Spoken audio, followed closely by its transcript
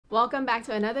Welcome back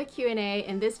to another Q&A.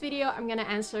 In this video, I'm going to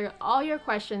answer all your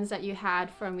questions that you had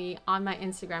for me on my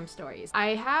Instagram stories.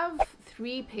 I have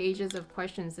 3 pages of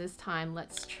questions this time.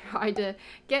 Let's try to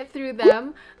get through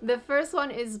them. The first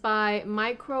one is by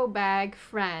Micro Bag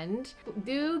Friend.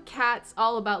 Do cats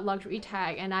all about luxury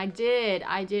tag? And I did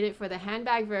it for the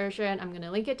handbag version. I'm going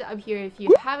to link it up here if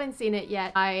you haven't seen it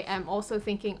yet. I am also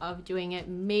thinking of doing it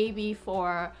maybe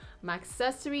for my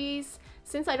accessories.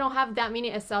 Since I don't have that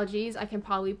many SLGs, I can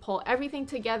probably pull everything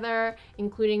together,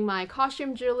 including my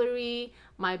costume jewelry,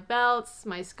 my belts,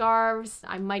 my scarves.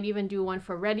 I might even do one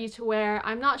for ready to wear.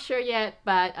 I'm not sure yet,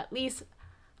 but at least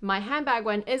my handbag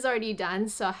one is already done,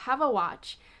 so have a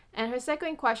watch. And her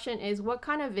second question is, what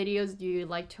kind of videos do you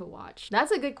like to watch?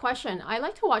 That's a good question. I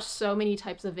like to watch so many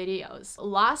types of videos.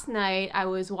 Last night, I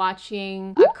was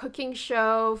watching a cooking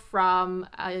show from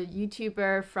a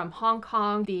YouTuber from Hong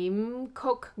Kong, the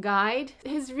Cook Guide.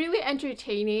 He's really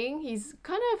entertaining. He's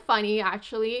kind of funny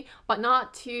actually, but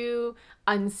not too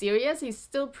unserious. He's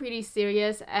still pretty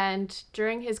serious, and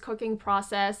during his cooking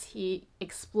process, he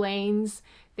explains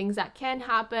things that can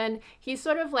happen. He's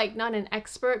sort of like not an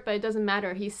expert, but it doesn't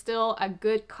matter. He's still a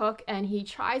good cook, and he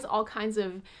tries all kinds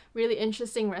of really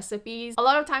interesting recipes. A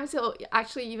lot of times he'll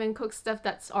actually even cook stuff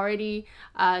that's already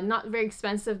not very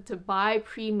expensive to buy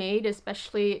pre-made,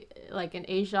 especially like in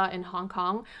Asia and Hong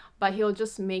Kong, but he'll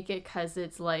just make it because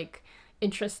it's like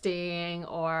interesting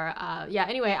or yeah,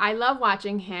 anyway, I love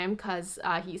watching him because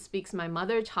he speaks my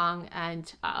mother tongue,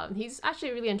 and he's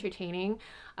actually really entertaining.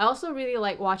 I also really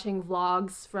like watching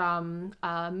vlogs from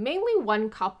mainly one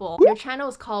couple. Their channel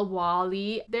is called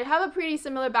Wally. They have a pretty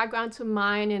similar background to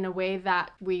mine in a way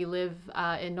that we live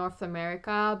in North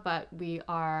America, but we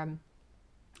are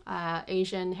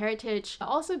Asian heritage.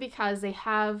 Also because they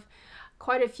have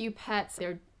quite a few pets.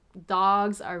 Their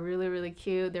dogs are really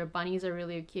cute, their bunnies are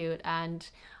really cute, and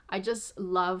I just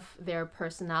love their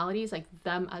personalities, like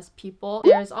them as people.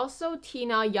 There's also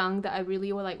Tina Young that I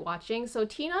really would like watching. So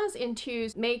Tina's into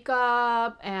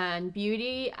makeup and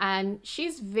beauty, and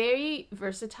she's very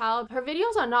versatile. Her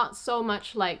videos are not so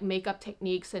much like makeup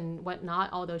techniques and whatnot,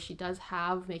 although she does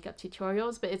have makeup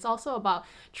tutorials, but it's also about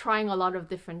trying a lot of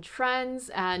different trends,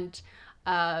 and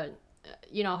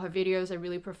you know, her videos are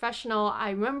really professional.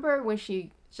 I remember when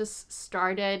she just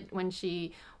started, when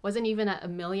she wasn't even at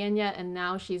 1 million yet, and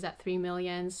now she's at 3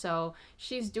 million, so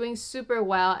she's doing super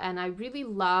well, and I really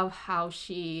love how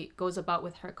she goes about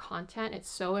with her content. It's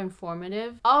so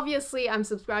informative. Obviously, I'm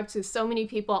subscribed to so many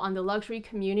people on the luxury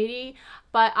community,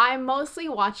 but I'm mostly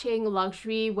watching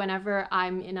luxury whenever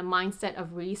I'm in a mindset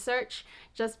of research,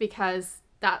 just because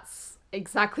that's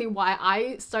exactly why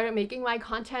I started making my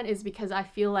content, is because I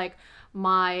feel like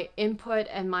my input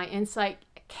and my insight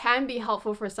can be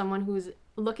helpful for someone who's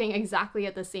looking exactly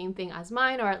at the same thing as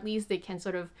mine, or at least they can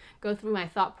sort of go through my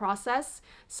thought process.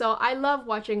 So I love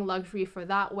watching luxury for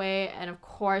that way, and of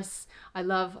course I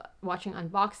love watching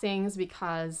unboxings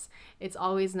because it's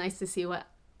always nice to see what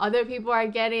other people are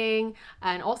getting,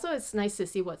 and also it's nice to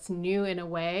see what's new in a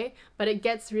way, but it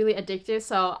gets really addictive.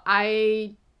 So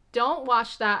I don't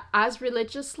watch that as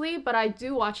religiously, but I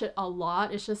do watch it a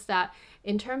lot. It's just that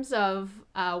in terms of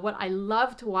what I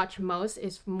love to watch most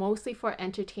is mostly for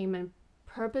entertainment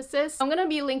purposes. I'm gonna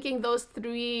be linking those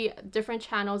 3 different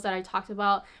channels that I talked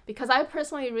about because I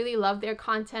personally really love their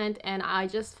content, and I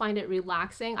just find it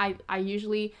relaxing. I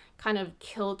usually kind of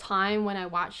kill time when I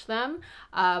watch them,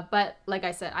 but like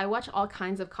I said, I watch all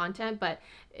kinds of content, but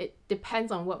it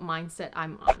depends on what mindset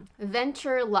I'm on.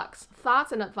 Venture Lux,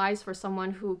 thoughts and advice for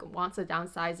someone who wants to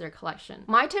downsize their collection.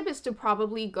 My tip is to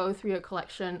probably go through your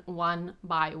collection one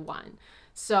by one.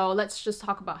 So let's just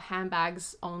talk about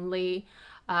handbags only.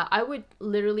 I would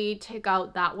literally take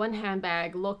out that one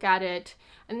handbag, look at it,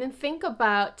 and then think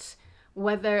about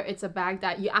whether it's a bag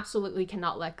that you absolutely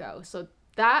cannot let go. So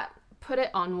that, put it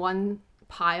on one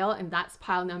pile, and that's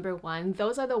pile number 1.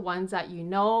 Those are the ones that you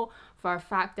know for a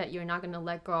fact that you're not going to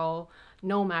let go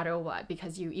no matter what,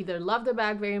 because you either love the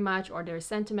bag very much or there's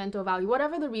sentimental value.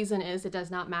 Whatever the reason is, it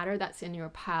does not matter. That's in your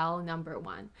pile number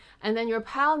 1. And then your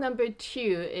pile number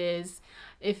 2 is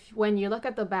if when you look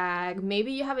at the bag,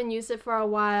 maybe you haven't used it for a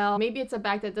while, maybe it's a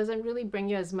bag that doesn't really bring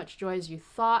you as much joy as you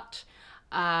thought,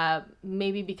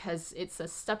 maybe because it's a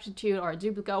substitute or a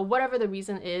duplicate, or whatever the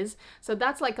reason is. So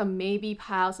that's like a maybe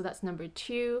pile, so that's number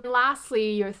 2. And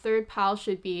lastly, your third pile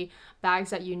should be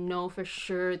bags that you know for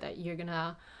sure that you're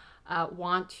gonna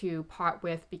want to part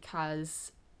with,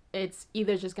 because it's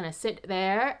either just gonna sit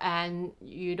there and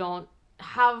you don't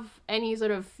have any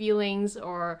sort of feelings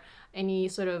or any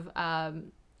sort of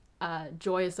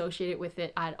joy associated with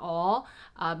it at all,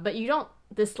 but you don't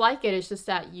dislike it. It's just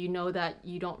that you know that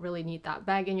you don't really need that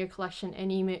bag in your collection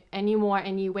anymore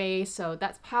anyway. So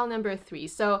that's pile number 3.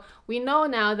 So we know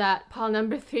now that pile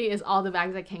number 3 is all the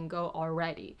bags that can go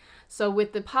already. So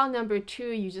with the pile number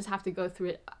 2, you just have to go through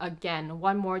it again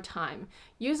one more time.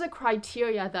 Use a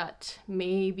criteria that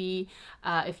maybe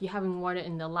if you haven't worn it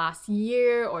in the last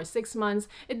year or 6 months,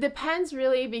 it depends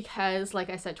really, because like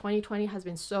I said, 2020 has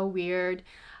been so weird.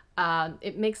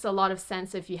 It makes a lot of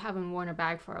sense if you haven't worn a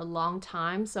bag for a long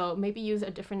time. So maybe use a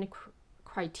different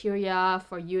criteria.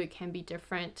 For you, it can be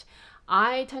different.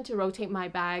 I tend to rotate my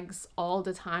bags all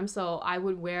the time, so I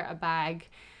would wear a bag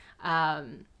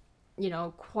you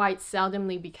know, quite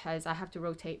seldomly, because I have to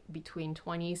rotate between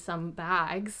 20 some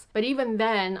bags. But even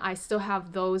then, I still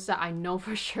have those that I know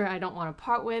for sure I don't want to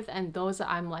part with, and those that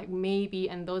I'm like maybe,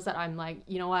 and those that I'm like,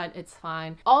 you know what, it's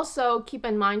fine. Also, keep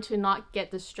in mind to not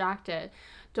get distracted.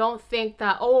 Don't think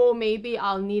that, oh, maybe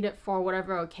I'll need it for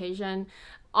whatever occasion.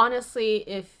 Honestly,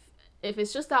 if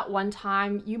it's just that one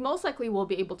time, you most likely will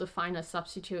be able to find a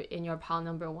substitute in your pile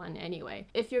number 1 anyway.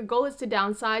 If your goal is to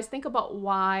downsize, think about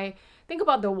why. Think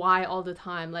about the why all the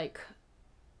time. Like,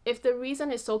 if the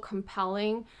reason is so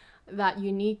compelling that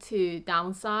you need to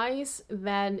downsize,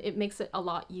 then it makes it a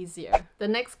lot easier. The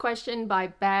next question by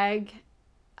Bag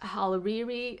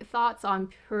Halriri, thoughts on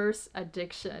purse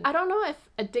addiction. I don't know if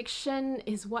addiction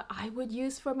is what I would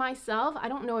use for myself. I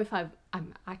don't know if I'm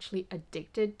actually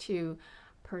addicted to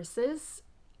purses.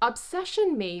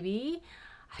 Obsession maybe.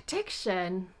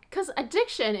 Addiction, because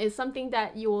addiction is something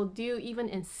that you will do even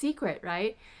in secret,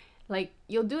 right? Like,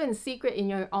 you'll do in secret and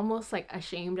you're almost like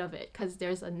ashamed of it, because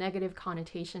there's a negative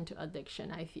connotation to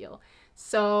addiction, I feel.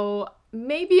 So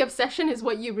maybe obsession is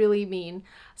what you really mean.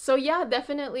 So yeah,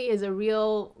 definitely is a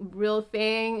real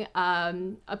thing.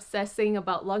 Obsessing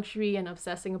about luxury and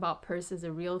obsessing about purse is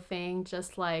a real thing,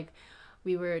 just like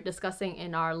we were discussing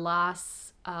in our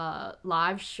last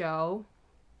live show,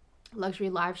 luxury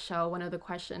live show. One of the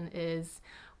questions is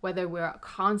whether we're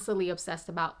constantly obsessed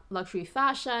about luxury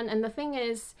fashion. And the thing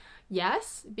is,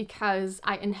 yes, because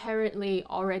I inherently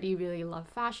already really love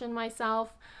fashion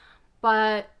myself.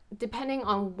 But depending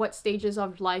on what stages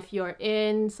of life you're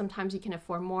in, sometimes you can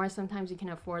afford more, sometimes you can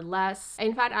afford less.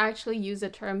 In fact, I actually use the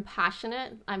term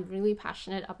passionate. I'm really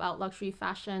passionate about luxury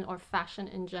fashion, or fashion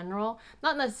in general.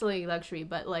 Not necessarily luxury,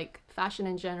 but like fashion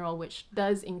in general, which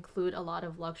does include a lot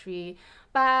of luxury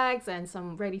bags and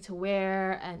some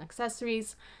ready-to-wear and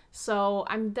accessories. So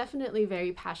I'm definitely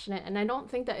very passionate, and I don't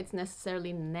think that it's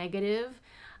necessarily negative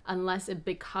unless it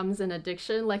becomes an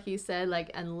addiction, like you said,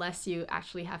 like unless you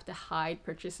actually have to hide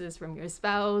purchases from your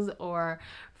spouse or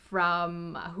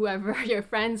from whoever, your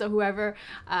friends or whoever,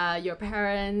 your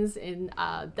parents. And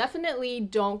definitely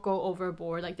don't go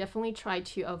overboard. Like, definitely try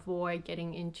to avoid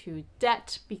getting into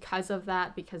debt because of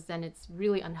that, because then it's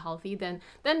really unhealthy. Then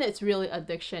it's really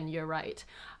addiction, you're right.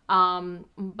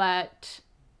 But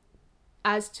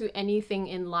as to anything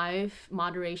in life,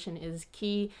 moderation is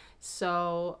key.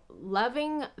 So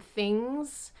loving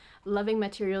things, loving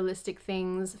materialistic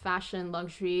things, fashion,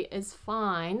 luxury is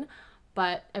fine,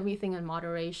 but everything in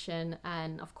moderation.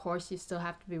 And of course, you still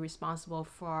have to be responsible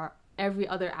for every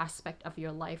other aspect of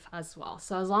your life as well.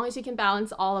 So as long as you can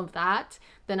balance all of that,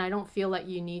 then I don't feel like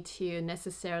you need to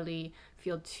necessarily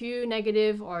feel too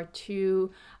negative or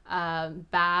too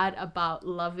bad about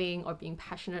loving or being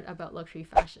passionate about luxury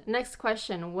fashion. Next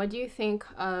question, what do you think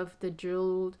of the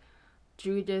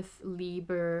Judith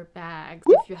Lieber bags?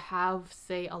 If you have,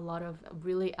 say, a lot of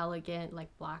really elegant,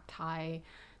 like black tie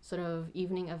sort of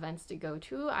evening events to go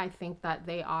to, I think that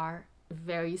they are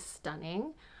very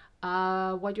stunning.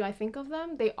 What do I think of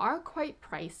them? They are quite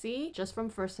pricey, just from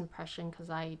first impression, because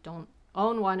I don't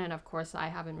own one, and of course I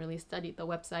haven't really studied the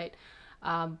website.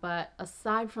 But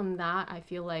aside from that, I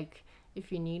feel like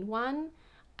if you need one,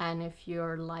 and if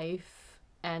your life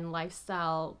and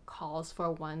lifestyle calls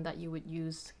for one that you would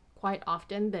use quite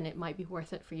often, then it might be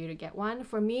worth it for you to get one.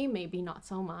 For me, maybe not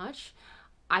so much.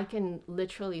 I can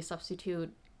literally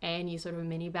substitute any sort of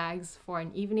mini bags for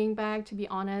an evening bag, to be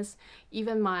honest.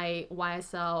 Even my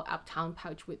YSL Uptown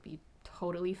pouch would be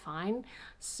totally fine.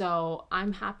 So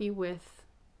I'm happy with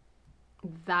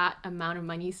that amount of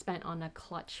money spent on a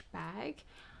clutch bag,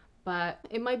 but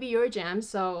it might be your jam,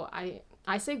 so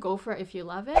I say go for it if you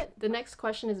love it. The next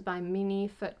question is by Mini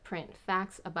Footprint,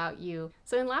 facts about you.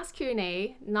 So in last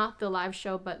Q&A, not the live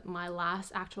show, but my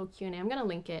last actual Q&A, I'm gonna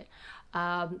link it.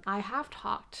 I have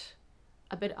talked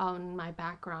a bit on my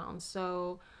background,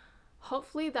 so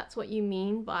hopefully that's what you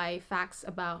mean by facts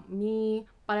about me.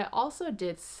 But I also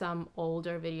did some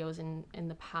older videos in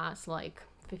the past, like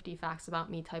 50 facts about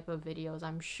me type of videos.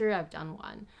 I'm sure I've done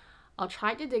one. I'll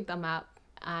try to dig them up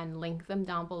and link them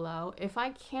down below. If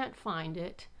I can't find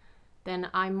it, then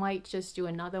I might just do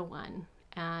another one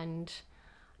and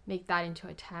make that into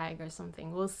a tag or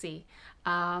something. We'll see.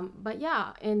 But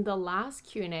yeah, in the last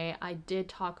Q&A, I did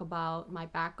talk about my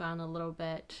background a little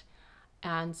bit.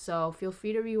 And so feel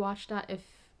free to rewatch that if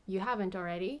you haven't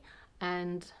already.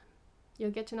 And you'll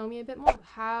get to know me a bit more.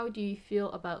 How do you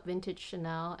feel about vintage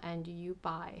Chanel, and do you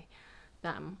buy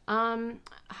them?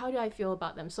 How do I feel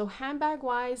about them? So handbag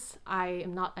wise, I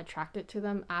am not attracted to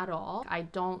them at all. I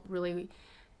don't really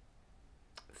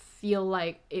feel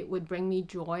like it would bring me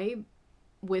joy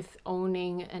with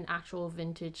owning an actual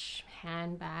vintage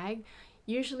handbag.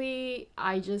 Usually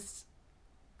I just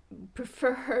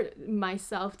prefer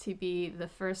myself to be the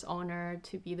first owner,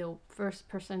 to be the first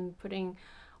person putting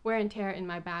wear and tear in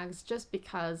my bags, just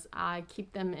because I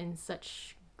keep them in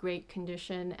such great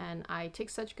condition and I take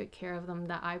such good care of them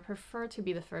that I prefer to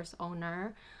be the first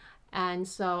owner. And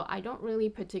so I don't really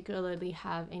particularly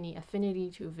have any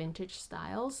affinity to vintage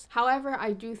styles. However,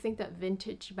 I do think that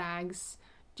vintage bags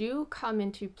do come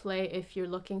into play if you're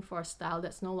looking for a style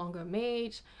that's no longer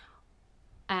made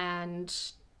and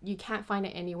you can't find it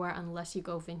anywhere unless you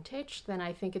go vintage. Then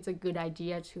I think it's a good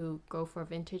idea to go for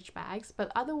vintage bags.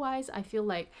 But otherwise, I feel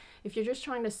like if you're just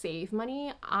trying to save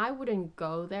money, I wouldn't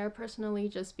go there personally,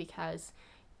 just because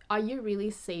are you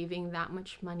really saving that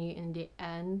much money in the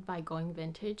end by going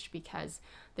vintage? Because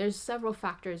there's several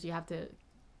factors you have to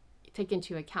take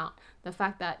into account. The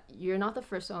fact that you're not the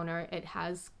first owner, it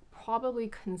has probably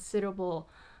considerable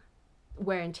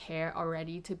wear and tear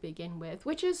already to begin with,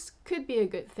 which could be a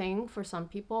good thing for some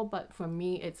people, but for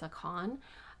me it's a con.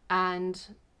 And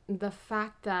the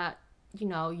fact that, you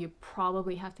know, you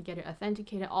probably have to get it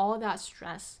authenticated, all that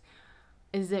stress,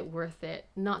 is it worth it?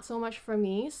 Not so much for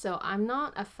me. So I'm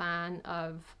not a fan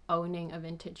of owning a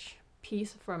vintage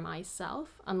piece for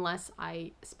myself unless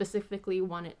I specifically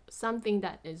wanted something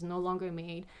that is no longer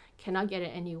made, cannot get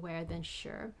it anywhere, then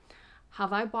sure.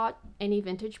 Have I bought any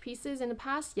vintage pieces in the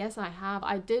past? Yes, I have.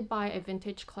 I did buy a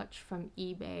vintage clutch from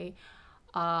eBay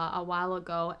a while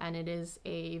ago, and it is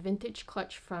a vintage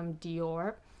clutch from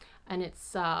Dior, and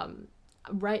it's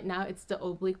right now it's the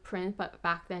oblique print, but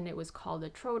back then it was called the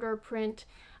Trotter print.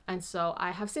 And so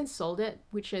I have since sold it,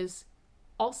 which is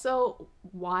also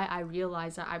why I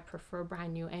realized that I prefer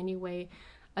brand new anyway.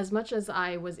 As much as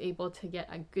I was able to get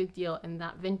a good deal in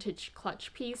that vintage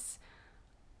clutch piece,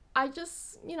 I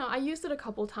just, you know, I used it a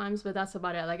couple times, but that's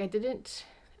about it. Like I didn't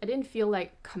feel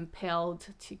like compelled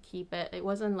to keep it. It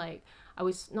wasn't like I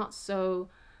was not so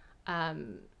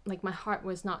like my heart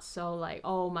was not so like,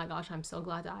 oh my gosh, I'm so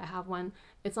glad that I have one.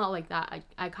 It's not like that.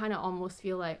 I kind of almost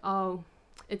feel like, oh,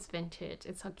 it's vintage,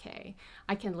 it's okay,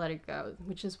 I can let it go,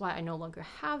 which is why I no longer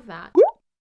have that.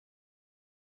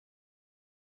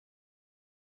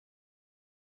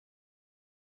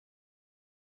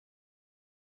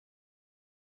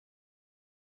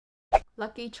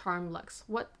 Lucky Charm Luxe.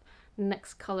 What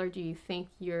next color do you think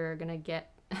you're gonna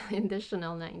get in the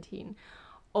Chanel 19?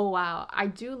 Oh wow, I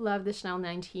do love the Chanel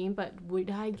 19, but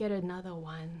would I get another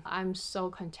one? I'm so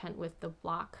content with the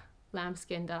black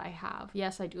lambskin that I have.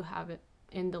 Yes, I do have it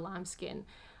in the lambskin.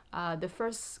 The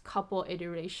first couple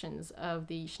iterations of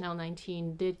the Chanel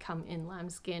 19 did come in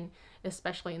lambskin,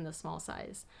 especially in the small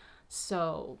size.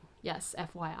 So yes,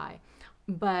 FYI.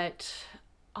 But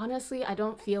honestly, I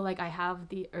don't feel like I have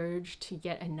the urge to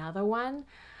get another one.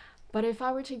 But if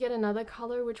I were to get another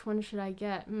color, which one should I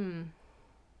get?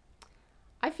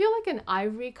 I feel like an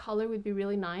ivory color would be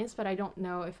really nice, but I don't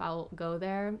know if I'll go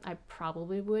there. I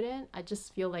probably wouldn't. I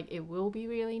just feel like it will be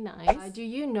really nice. Do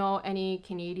you know any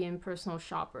Canadian personal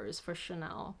shoppers for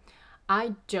Chanel?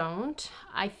 I don't.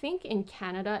 I think in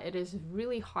Canada it is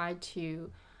really hard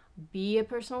to be a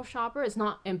personal shopper. It's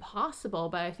not impossible,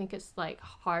 but I think it's like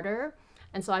harder.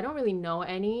 And so I don't really know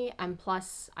any, and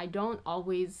plus I don't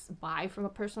always buy from a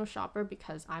personal shopper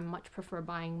because I much prefer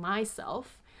buying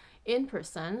myself in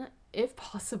person if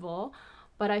possible.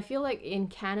 But I feel like in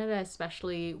Canada,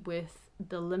 especially with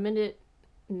the limited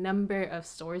number of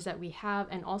stores that we have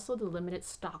and also the limited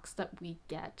stocks that we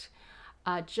get,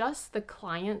 just the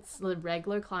clients, the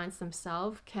regular clients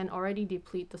themselves can already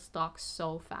deplete the stock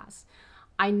so fast.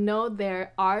 I know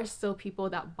there are still people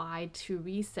that buy to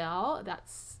resell.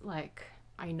 That's like,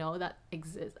 I know that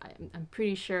exists. I'm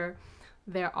pretty sure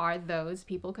there are those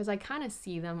people because I kind of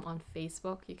see them on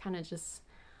Facebook. You kind of just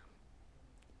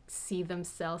see them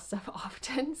sell stuff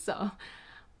often. So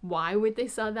why would they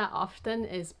sell that often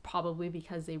is probably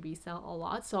because they resell a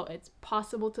lot. So it's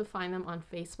possible to find them on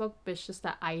Facebook, but it's just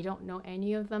that I don't know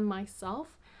any of them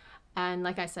myself. And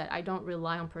like I said, I don't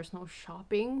rely on personal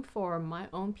shopping for my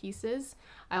own pieces.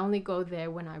 I only go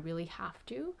there when I really have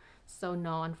to. So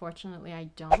no, unfortunately I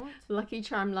don't. Lucky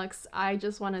Charm Lux, I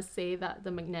just want to say that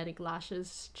the magnetic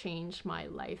lashes changed my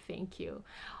life. Thank you.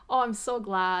 Oh, I'm so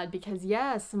glad, because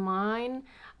yes, mine,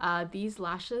 these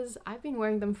lashes, I've been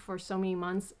wearing them for so many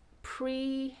months.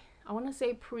 I want to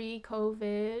say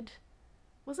pre-COVID.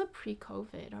 Was it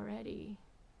pre-COVID already?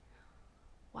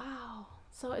 Wow.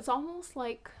 So it's almost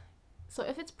like, so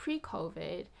if it's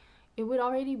pre-COVID, it would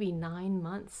already be 9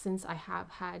 months since I have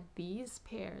had these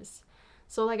pairs.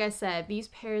 So like I said, these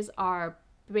pairs are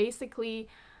basically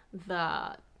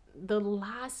the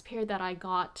last pair that I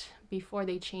got before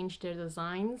they changed their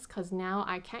designs, because now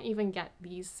I can't even get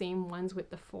these same ones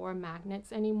with the 4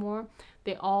 magnets anymore.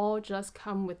 They all just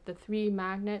come with the 3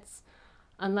 magnets.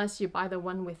 Unless you buy the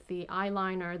one with the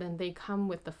eyeliner, then they come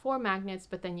with the 4 magnets,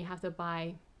 but then you have to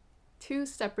buy 2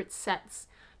 separate sets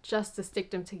just to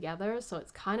stick them together, so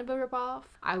it's kind of a ripoff.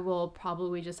 I will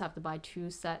probably just have to buy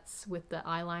 2 sets with the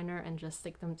eyeliner and just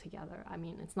stick them together. I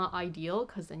mean, it's not ideal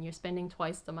because then you're spending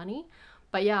twice the money.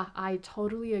 But yeah, I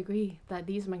totally agree that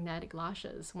these magnetic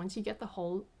lashes, once you get the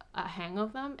whole hang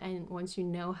of them, and once you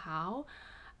know how,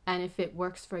 and if it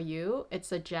works for you,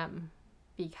 it's a gem.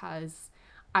 Because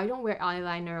I don't wear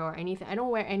eyeliner or anything. I don't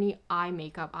wear any eye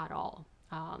makeup at all,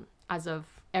 as of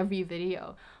every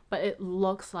video. But it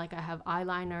looks like I have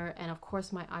eyeliner, and of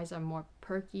course my eyes are more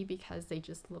perky because they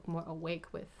just look more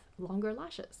awake with longer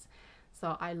lashes.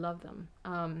 So I love them.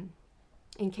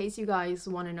 In case you guys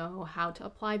want to know how to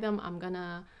apply them, I'm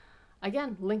gonna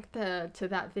again link to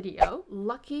that video.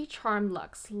 Lucky Charm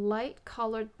Lux, light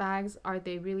colored bags, are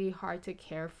they really hard to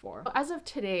care for? As of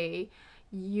today,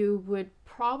 you would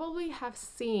probably have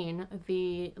seen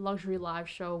the luxury live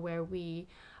show where we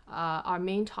our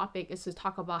main topic is to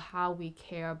talk about how we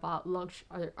care about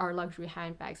our luxury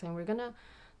handbags, and we're gonna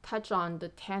touch on the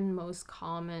 10 most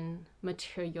common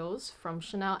materials from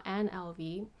Chanel and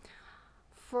LV.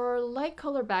 For light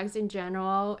color bags in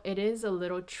general, it is a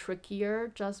little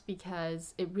trickier just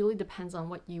because it really depends on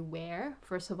what you wear,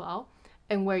 first of all,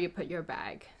 and where you put your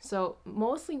bag. So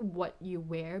mostly what you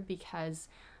wear, because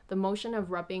the motion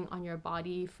of rubbing on your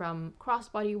body from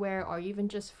crossbody wear, or even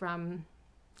just from,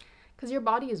 because your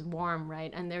body is warm,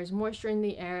 right, and there's moisture in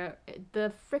the air,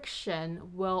 the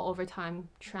friction will over time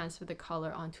transfer the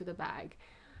color onto the bag.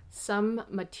 Some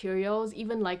materials,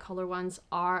 even light color ones,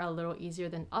 are a little easier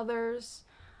than others,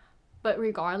 but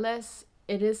regardless,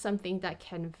 it is something that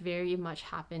can very much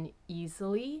happen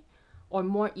easily, or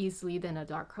more easily than a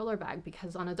dark color bag,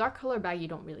 because on a dark color bag you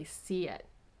don't really see it.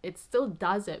 It still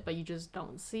does it, but you just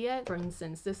don't see it. For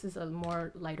instance, this is a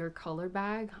more lighter color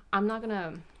bag. I'm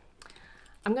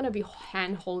gonna be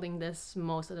hand holding this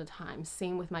most of the time.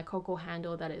 Same with my Coco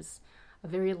handle that is a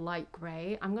very light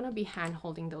gray. I'm gonna be hand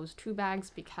holding those 2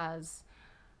 bags because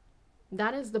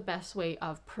that is the best way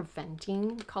of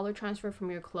preventing color transfer from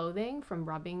your clothing, from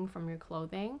rubbing from your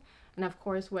clothing. And of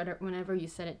course, whenever you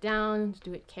set it down,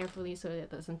 do it carefully so that it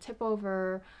doesn't tip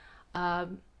over.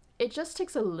 It just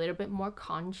takes a little bit more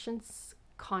consciousness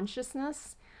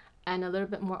and a little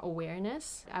bit more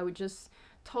awareness. I would just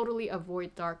totally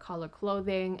avoid dark color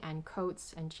clothing and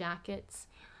coats and jackets,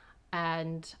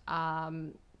 and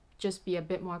just be a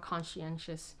bit more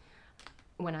conscientious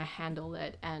when I handle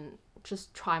it, and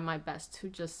just try my best to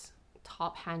just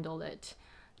handle it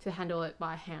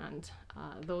by hand.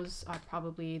 Those are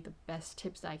probably the best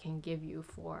tips that I can give you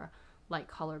for light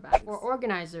color bags. For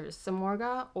organizers,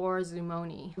 samorga or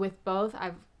zoomoni. With both,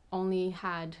 I've only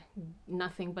had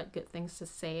nothing but good things to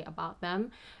say about them.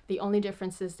 The only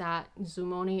difference is that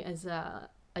zoomoni is a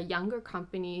younger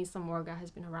company. Samorga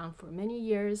has been around for many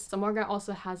years. Samorga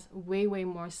also has way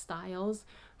more styles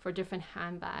for different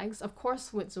handbags. Of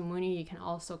course, with zoomoni you can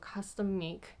also custom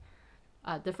make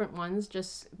different ones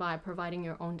just by providing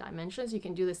your own dimensions. You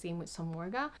can do the same with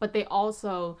samorga, but they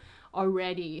also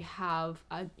already have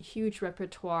a huge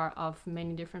repertoire of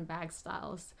many different bag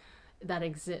styles that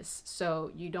exist, so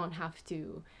you don't have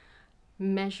to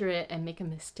measure it and make a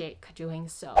mistake doing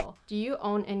so. Do you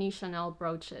own any Chanel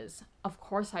brooches? Of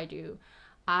course I do.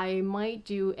 I might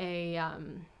do a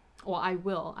I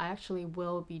actually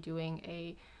will be doing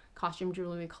a costume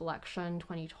jewelry collection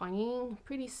 2020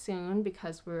 pretty soon,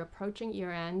 because we're approaching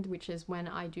year end, which is when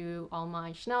I do all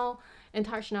my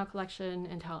entire Chanel collection,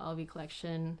 entire LV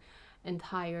collection,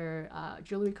 entire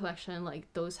jewelry collection,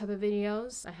 like those type of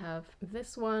videos. I have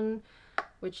this one,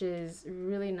 which is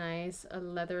really nice, a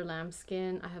leather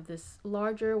lambskin. I have this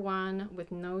larger one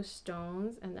with no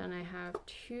stones, and then I have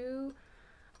 2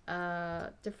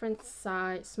 different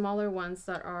size smaller ones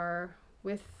that are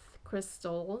with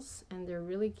crystals, and they're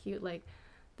really cute. Like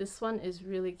this one is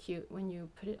really cute when you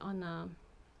put it on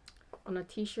a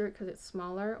t-shirt because it's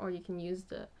smaller, or you can use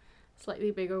the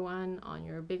slightly bigger one on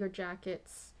your bigger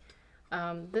jackets.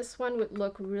 This one would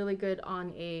look really good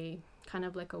on a kind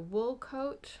of like a wool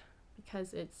coat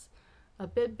because it's a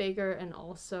bit bigger and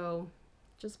also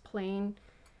just plain,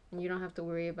 and you don't have to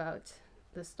worry about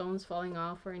the stones falling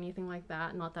off or anything like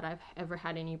that. Not that I've ever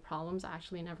had any problems. I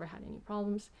actually never had any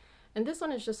problems. And this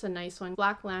one is just a nice one,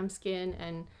 black lambskin,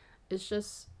 and it's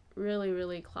just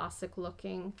really classic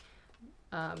looking,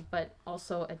 but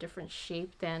also a different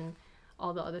shape than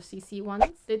all the other CC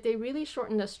ones. Did they really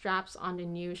shorten the straps on the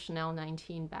new Chanel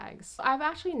 19 bags? I've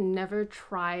actually never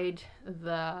tried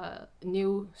the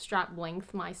new strap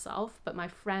length myself, but my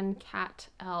friend Kat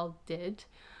L did.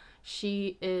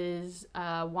 She is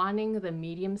wanting the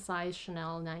medium size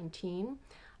Chanel 19,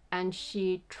 and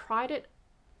she tried it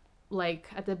like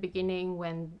at the beginning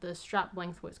when the strap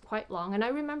length was quite long. And I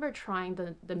remember trying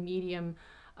the medium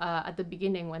at the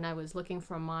beginning when I was looking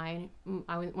for mine,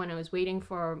 when I was waiting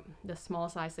for the small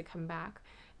size to come back.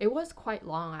 It was quite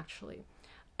long actually.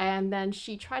 And then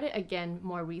she tried it again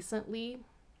more recently.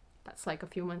 That's like a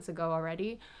few months ago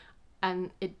already.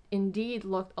 And it indeed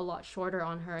looked a lot shorter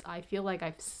on her. I feel like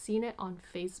I've seen it on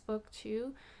Facebook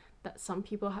too, that some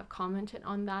people have commented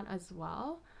on that as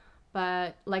well.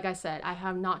 But like I said, I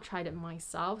have not tried it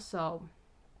myself. So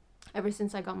ever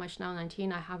since I got my Chanel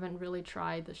 19, I haven't really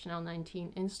tried the Chanel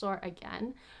 19 in store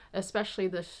again, especially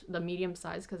the medium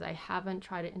size, because I haven't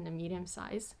tried it in the medium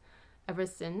size ever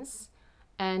since.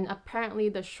 And apparently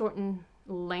the shortened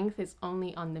length is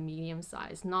only on the medium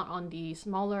size, not on the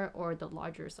smaller or the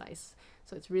larger size.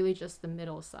 So it's really just the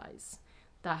middle size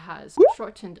that has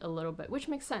shortened a little bit, which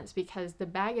makes sense because the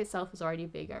bag itself is already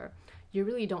bigger. You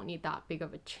really don't need that big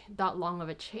of that long of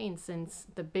a chain, since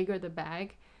the bigger the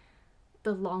bag,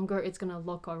 the longer it's gonna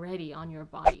look already on your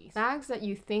body. Bags that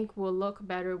you think will look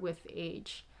better with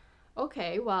age.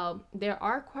 Okay, well, there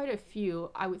are quite a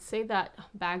few. I would say that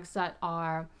bags that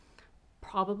are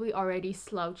probably already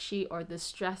slouchy or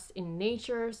distressed in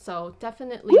nature, so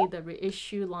definitely the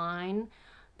reissue line,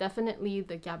 definitely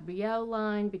the Gabrielle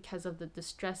line because of the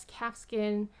distressed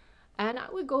calfskin, and I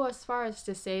would go as far as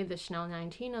to say the Chanel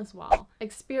 19 as well.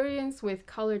 Experience with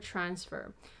color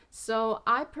transfer. So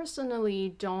I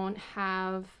personally don't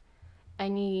have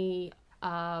any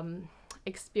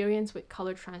experience with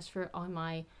color transfer on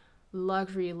my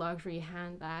luxury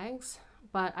handbags,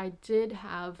 but I did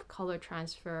have color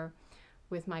transfer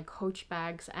with my Coach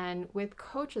bags, and with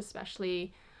Coach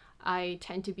especially, I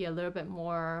tend to be a little bit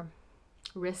more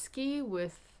risky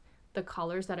with the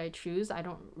colors that I choose. I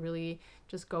don't really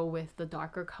just go with the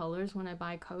darker colors when I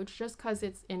buy Coach, just because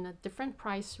it's in a different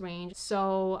price range.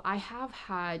 So I have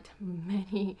had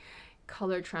many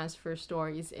color transfer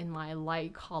stories in my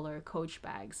light color Coach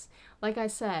bags. Like I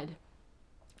said,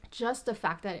 just the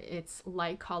fact that it's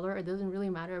light color, it doesn't really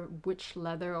matter which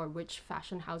leather or which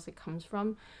fashion house it comes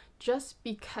from. Just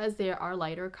because they are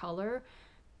lighter color,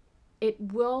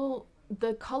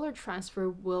 the color transfer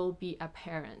will be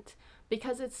apparent,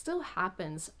 because it still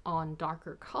happens on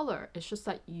darker color. It's just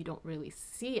that you don't really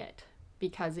see it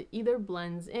because it either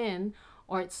blends in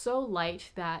or it's so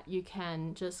light that you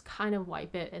can just kind of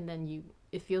wipe it and then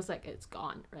it feels like it's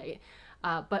gone, right?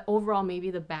 But overall,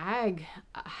 maybe the bag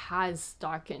has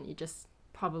darkened. You just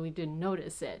probably didn't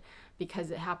notice it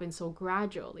because it happens so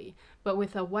gradually. But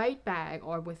with a white bag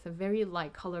or with a very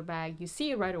light color bag, you see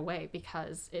it right away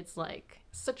because it's like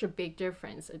such a big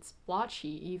difference. It's blotchy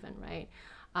even, right?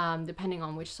 Depending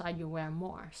on which side you wear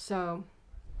more. So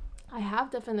I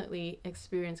have definitely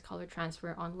experienced color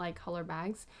transfer on light color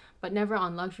bags, but never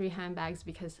on luxury handbags,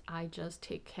 because I just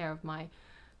take care of my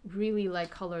really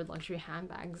light colored luxury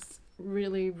handbags.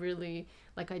 Really,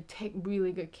 like, I take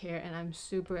really good care, and I'm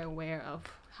super aware of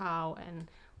how and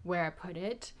where I put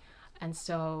it. And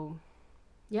so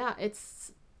yeah, it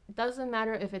doesn't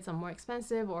matter if it's a more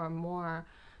expensive or a more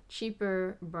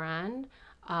cheaper brand.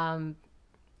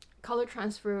 Color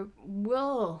transfer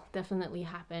will definitely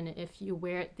happen if you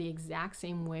wear it the exact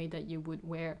same way that you would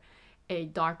wear a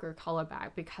darker color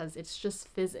bag, because it's just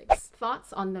physics.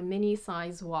 Thoughts on the mini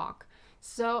size walk.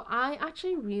 So I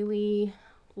actually really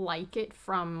like it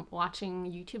from watching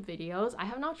YouTube videos. I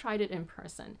have not tried it in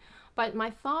person, but my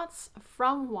thoughts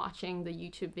from watching the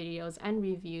YouTube videos and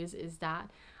reviews is that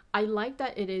I like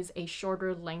that it is a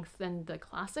shorter length than the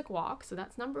classic walk, so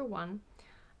that's number one.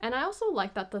 And I also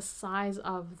like that the size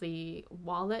of the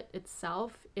wallet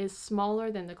itself is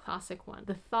smaller than the classic one.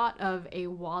 The thought of a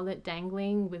wallet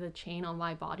dangling with a chain on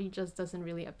my body just doesn't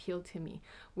really appeal to me.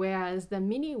 Whereas the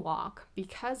mini walk,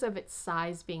 because of its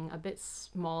size being a bit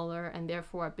smaller and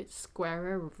therefore a bit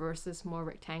squarer versus more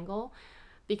rectangle,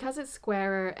 because it's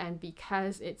squarer and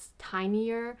because it's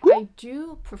tinier, I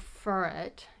do prefer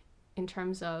it in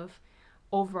terms of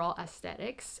overall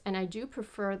aesthetics, and I do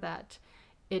prefer that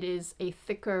it is a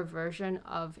thicker version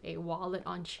of a wallet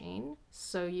on chain,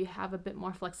 so you have a bit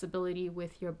more flexibility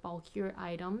with your bulkier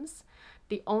items.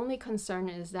 The only concern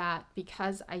is that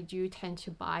because I do tend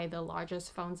to buy the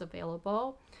largest phones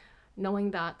available,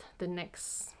 knowing that the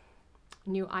next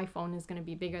new iPhone is going to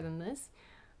be bigger than this,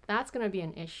 that's going to be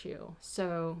an issue.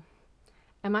 So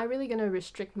am I really going to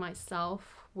restrict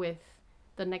myself with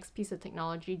the next piece of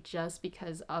technology just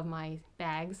because of my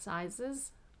bag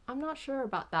sizes? I'm not sure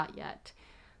about that yet.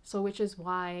 So which is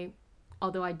why,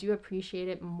 although I do appreciate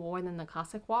it more than the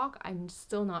classic walk, I'm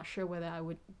still not sure whether I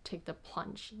would take the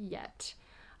plunge yet,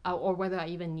 or whether I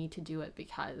even need to do it,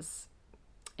 because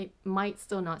it might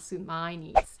still not suit my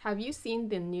needs. Have you seen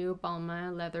the new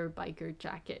balmain leather biker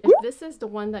jacket? If this is the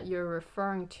one that you're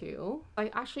referring to,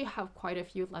 I actually have quite a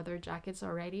few leather jackets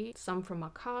already. Some from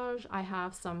Macaj, I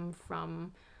have some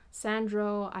from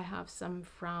Sandro, I have some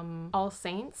from All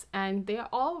Saints, and they're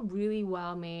all really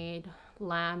well made,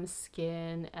 lamb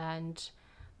skin, and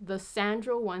the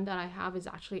Sandro one that I have is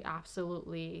actually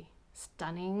absolutely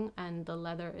stunning, and the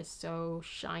leather is so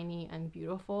shiny and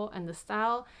beautiful, and the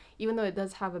style, even though it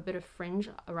does have a bit of fringe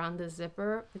around the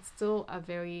zipper, it's still a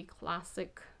very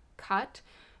classic cut.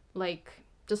 Like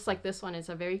just like this one is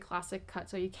a very classic cut,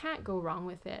 so you can't go wrong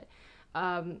with it.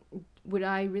 Would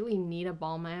I really need a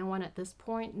balmain one at this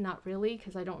point? Not really,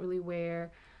 because I don't really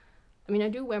wear, I mean, I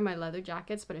do wear my leather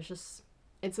jackets, but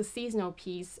it's a seasonal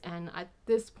piece, and at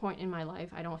this point in my life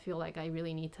I don't feel like I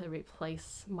really need to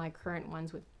replace my current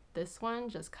ones with this one,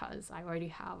 just because I already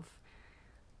have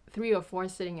 3 or 4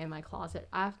 sitting in my closet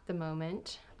at the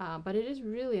moment. But it is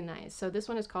really nice. So this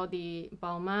one is called the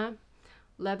balmain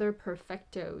leather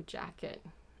perfecto jacket.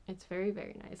 It's very,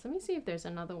 very nice. Let me see if there's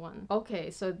another one. Okay,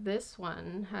 so this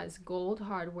one has gold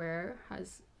hardware,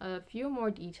 has a few more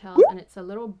details, and it's a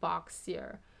little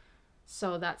boxier.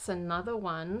 So that's another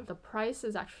one. The price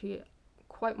is actually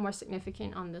quite more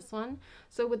significant on this one.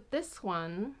 So with this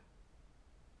one,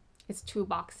 it's too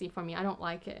boxy for me. I don't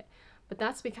like it. But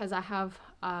that's because I have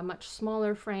a much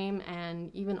smaller frame,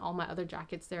 and even all my other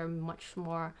jackets, they're much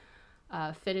more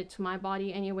fitted to my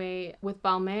body anyway. With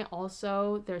balmain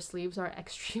also, their sleeves are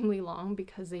extremely long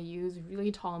because they use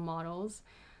really tall models.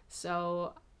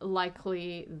 So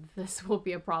likely this will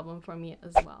be a problem for me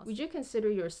as well. Would you consider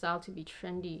your style to be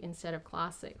trendy instead of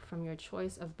classic from your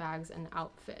choice of bags and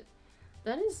outfit?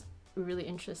 That is really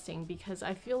interesting, because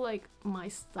I feel like my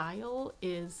style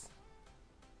is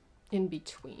in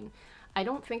between. I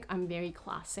don't think I'm very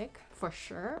classic for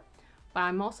sure, but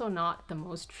I'm also not the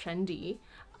most trendy.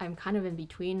 I'm kind of in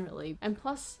between really. And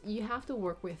plus you have to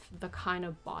work with the kind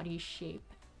of body shape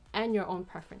and your own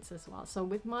preference as well. So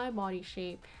with my body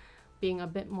shape being a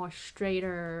bit more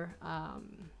straighter, a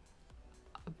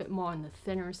bit more on the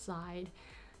thinner side,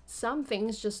 some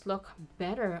things just look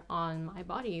better on my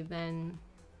body than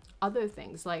other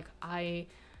things. Like I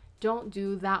don't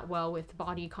do that well with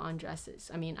bodycon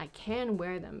dresses. I mean, I can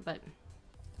wear them, but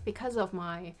because of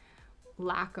my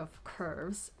lack of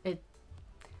curves,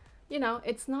 you know,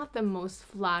 it's not the most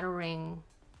flattering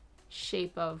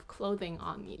shape of clothing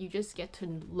on me. You just get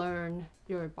to learn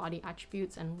your body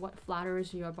attributes and what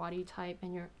flatters your body type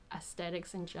and your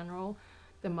aesthetics in general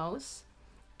the most.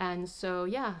 And so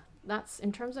yeah, that's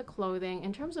in terms of clothing.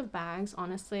 In terms of bags,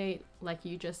 honestly, like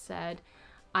you just said,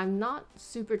 I'm not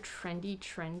super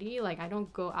trendy. Like I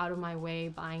don't go out of my way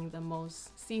buying the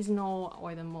most seasonal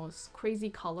or the most crazy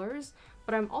colors,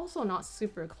 but I'm also not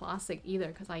super classic either,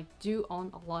 because I do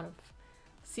own a lot of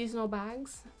seasonal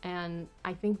bags, and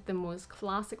I think the most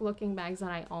classic looking bags that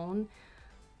I own,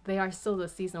 they are still the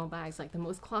seasonal bags. Like the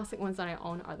most classic ones that I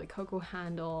own are the Coco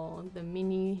handle, the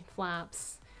mini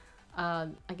flaps. I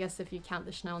guess if you count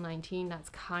the Chanel 19, that's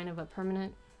kind of a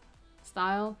permanent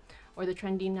style, or the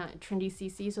trendy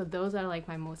CC. So those are like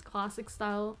my most classic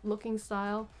style looking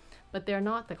style, but they're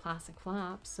not the classic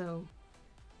flaps, so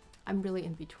I'm really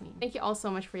in between. Thank you all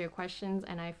so much for your questions,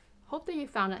 and I hope that you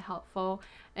found it helpful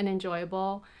and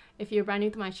enjoyable. If you're brand new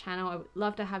to my channel, I would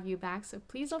love to have you back, so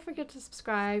please don't forget to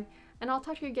subscribe, and I'll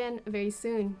talk to you again very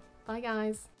soon. Bye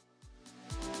guys.